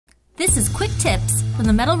This is Quick Tips from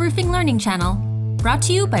the Metal Roofing Learning Channel, brought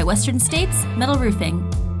to you by Western States Metal Roofing,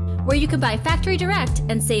 where you can buy factory direct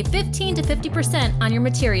and save 15 to 50% on your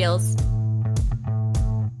materials.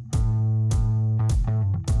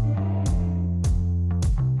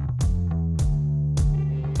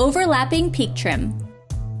 Overlapping peak trim.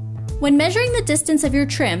 When measuring the distance of your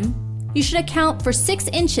trim, you should account for 6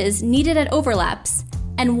 inches needed at overlaps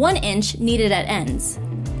and 1 inch needed at ends.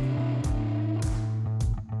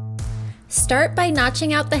 Start by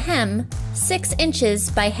notching out the hem 6 inches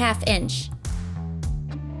by ½ inch.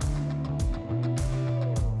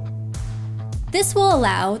 This will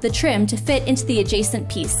allow the trim to fit into the adjacent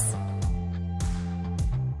piece.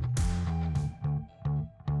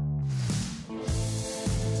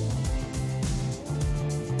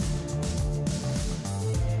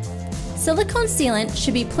 Silicone sealant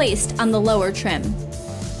should be placed on the lower trim.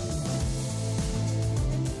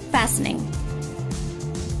 Fastening.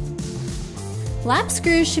 Lap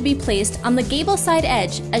screws should be placed on the gable side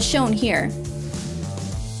edge as shown here.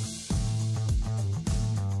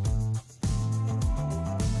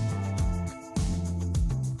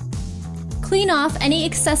 Clean off any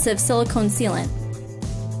excessive silicone sealant.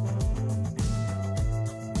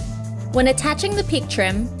 When attaching the peak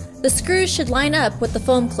trim, the screws should line up with the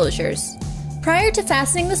foam closures. Prior to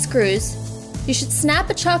fastening the screws, you should snap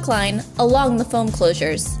a chalk line along the foam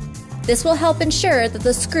closures. This will help ensure that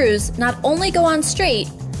the screws not only go on straight,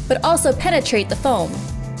 but also penetrate the foam.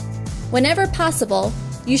 Whenever possible,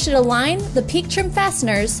 you should align the peak trim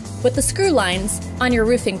fasteners with the screw lines on your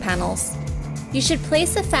roofing panels. You should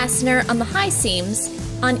place a fastener on the high seams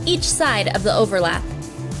on each side of the overlap.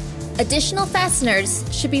 Additional fasteners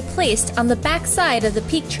should be placed on the back side of the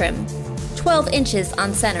peak trim, 12 inches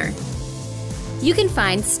on center. You can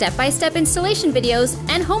find step-by-step installation videos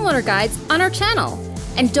and homeowner guides on our channel.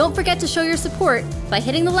 And don't forget to show your support by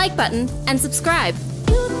hitting the like button and subscribe.